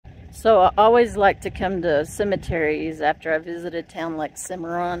So I always like to come to cemeteries after I visit a town like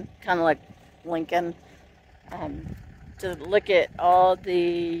Cimarron, kind of like Lincoln, to look at all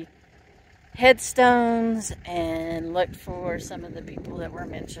the headstones and look for some of the people that were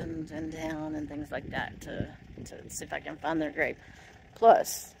mentioned in town and things like that to see if I can find their grave.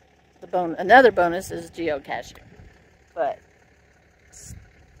 Plus, another bonus is geocaching. But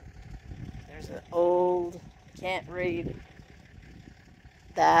there's an old, can't read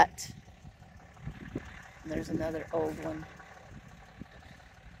that. There's another old one.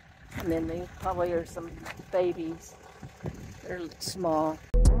 And then these probably are some babies. They're small.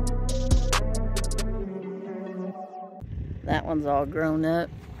 That one's all grown up.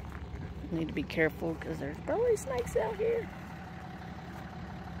 Need to be careful because there's probably snakes out here.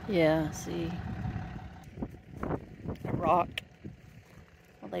 Yeah, see. A rock.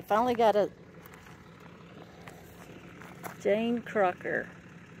 Well, they finally got a Jane Crocker.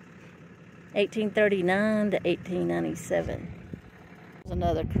 1839 to 1897. There's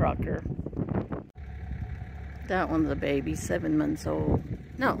another Crocker. That one's a baby, 7 months old.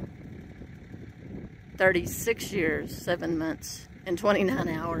 No. 36 years, 7 months, and 29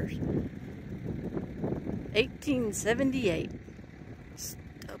 hours. 1878.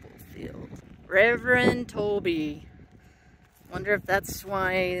 Stubblefield. Reverend Toby. Wonder if that's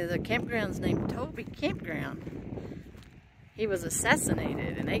why the campground's named Toby Campground. He was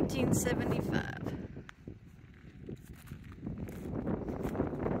assassinated in 1875.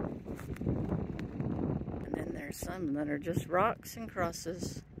 And then there's some that are just rocks and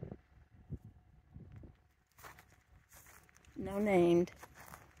crosses. No named.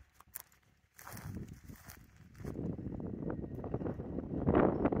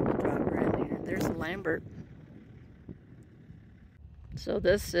 I'll drive around here. There's a Lambert. So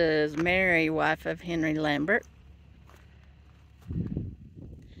this is Mary, wife of Henry Lambert.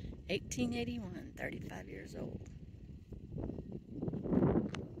 1881, 35 years old.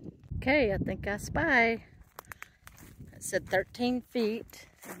 Okay, I think I spy. It said 13 feet,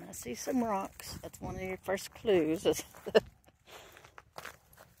 and I see some rocks. That's one of your first clues.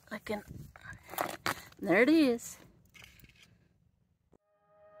 There it is.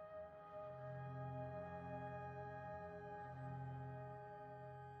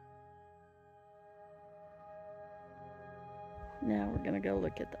 Now we're gonna go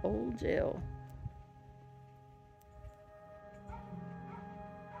look at the old jail.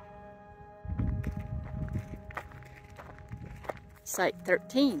 Site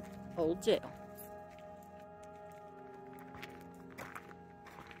 13, old jail.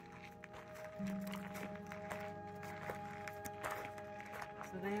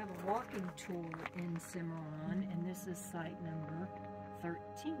 So they have a walking tour in Cimarron, and this is site number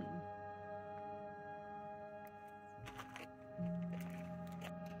 13.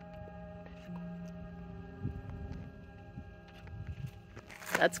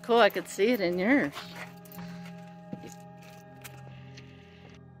 That's cool, I could see it in yours.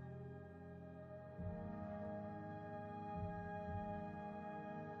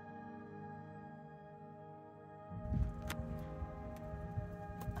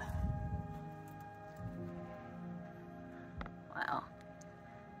 Wow.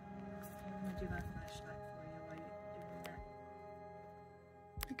 I'm going to do my flashlight for you while you're doing that.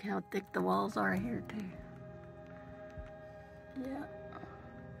 Look how thick the walls are here too. Yeah.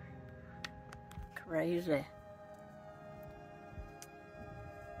 Crazy.